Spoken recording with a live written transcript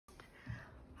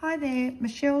Hi there,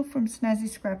 Michelle from Snazzy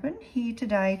Scrappin' here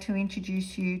today to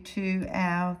introduce you to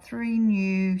our 3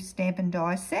 new stamp and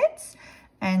die sets,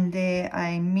 and they're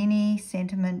a mini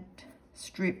sentiment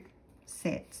strip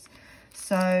sets.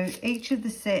 So each of the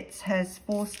sets has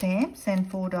 4 stamps and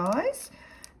 4 dies,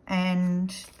 and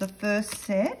the first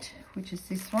set, which is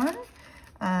this one,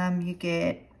 you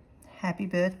get happy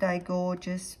birthday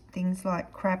gorgeous, things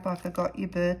like crap I forgot your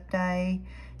birthday,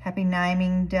 happy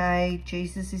naming day,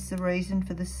 Jesus is the reason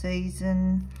for the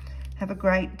season, have a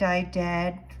great day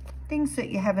dad, things that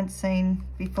you haven't seen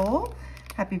before,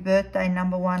 happy birthday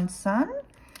number 1 son.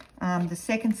 The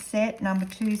second set, number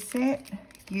 2 set,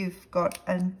 you've got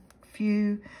a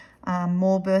few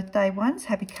more birthday ones,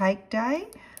 happy cake day,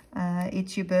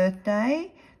 it's your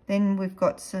birthday. Then we've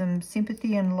got some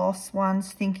sympathy and loss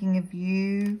ones, thinking of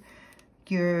you,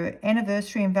 your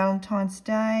anniversary and Valentine's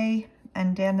Day.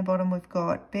 And down the bottom we've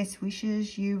got best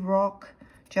wishes, you rock,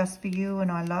 just for you, and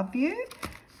I love you.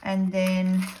 And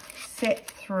then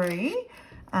set 3,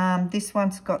 this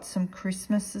one's got some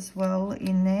Christmas as well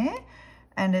in there,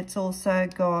 and it's also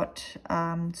got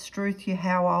Struth You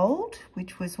How Old,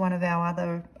 which was one of our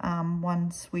other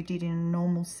ones we did in a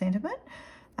normal sentiment.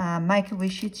 Make a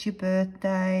wish, it's your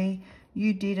birthday,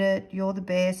 you did it, you're the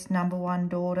best, number 1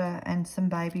 daughter, and some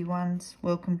baby ones,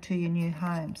 welcome to your new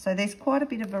home. So there's quite a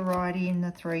bit of variety in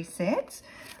the 3 sets,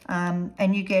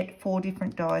 and you get 4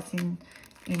 different dies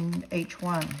in each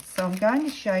one. So I'm going to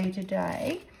show you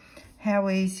today how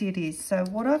easy it is. So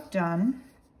what I've done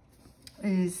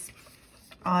is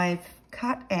I've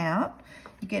cut out,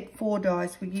 you get 4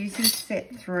 dies, we're using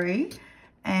set 3,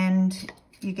 and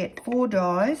you get 4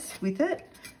 dies with it.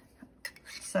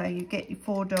 So you get your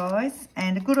 4 dies,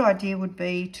 and a good idea would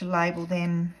be to label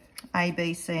them A,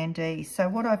 B, C and D. So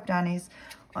what I've done is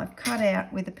I've cut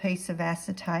out with a piece of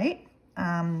acetate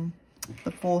the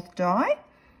 4th die,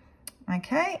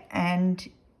 okay, and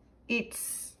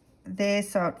it's there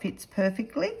so it fits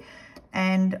perfectly,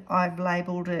 and I've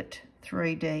labelled it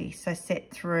 3D, so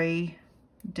set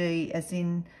 3D as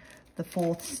in the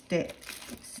 4th step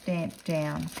stamped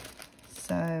down.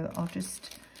 So I'll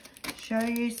just show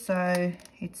you. So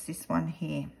it's this one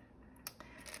here.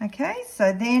 Okay,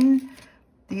 so then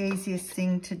the easiest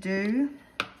thing to do,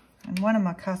 and one of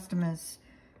my customers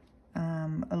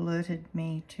alerted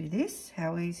me to this,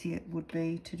 how easy it would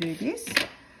be to do this,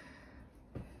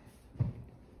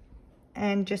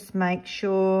 and just make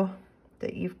sure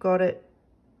that you've got it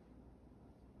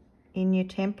in your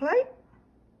template.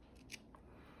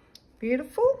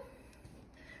 Beautiful.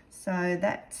 So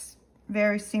that's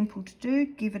very simple to do,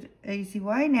 give it an easy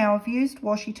way. Now I've used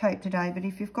washi tape today, but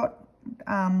if you've got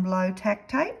low tack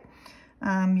tape,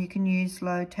 you can use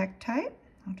low tack tape.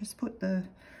 I'll just put the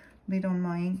lid on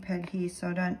my ink pad here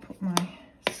so I don't put my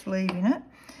sleeve in it.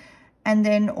 And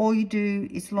then all you do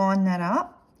is line that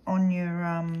up on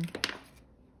your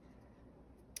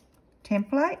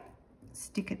template,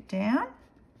 stick it down.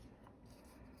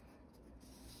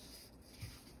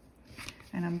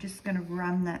 And I'm just going to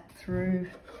run that through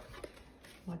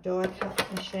my die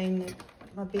cut machine,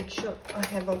 my big shot I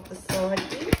have off the side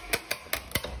here.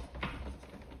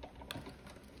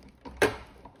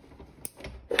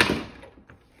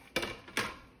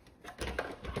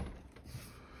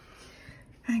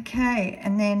 Okay,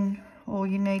 and then all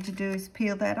you need to do is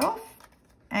peel that off,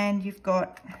 and you've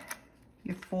got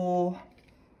your 4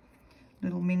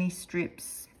 little mini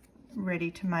strips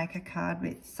ready to make a card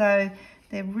with. So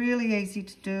they're really easy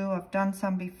to do. I've done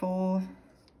some before.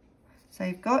 So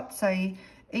you've got,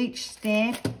 each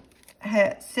stamp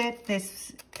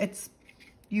set,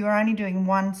 you're only doing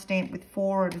 1 stamp with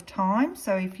 4 at a time.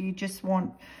 So if you just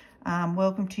want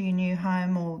welcome to your new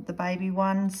home or the baby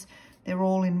ones, they're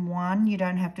all in one. You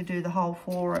don't have to do the whole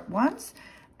 4 at once.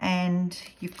 And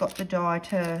you've got the die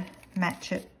to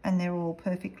match it, and they're all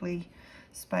perfectly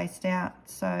spaced out.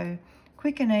 So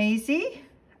quick and easy,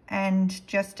 and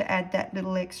just to add that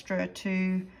little extra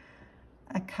to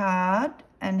a card.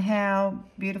 And how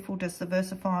beautiful does the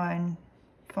VersaFine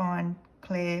Fine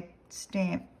Clair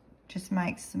stamp just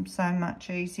makes them so much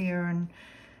easier, and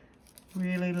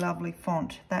really lovely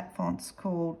font. That font's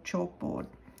called Chalkboard,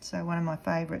 so one of my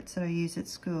favourites that I use at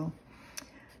school.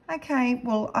 Okay,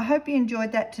 well, I hope you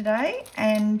enjoyed that today,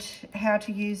 and how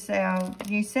to use our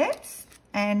new sets,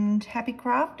 and happy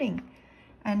crafting.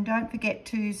 And don't forget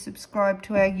to subscribe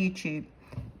to our YouTube.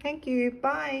 Thank you,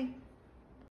 bye.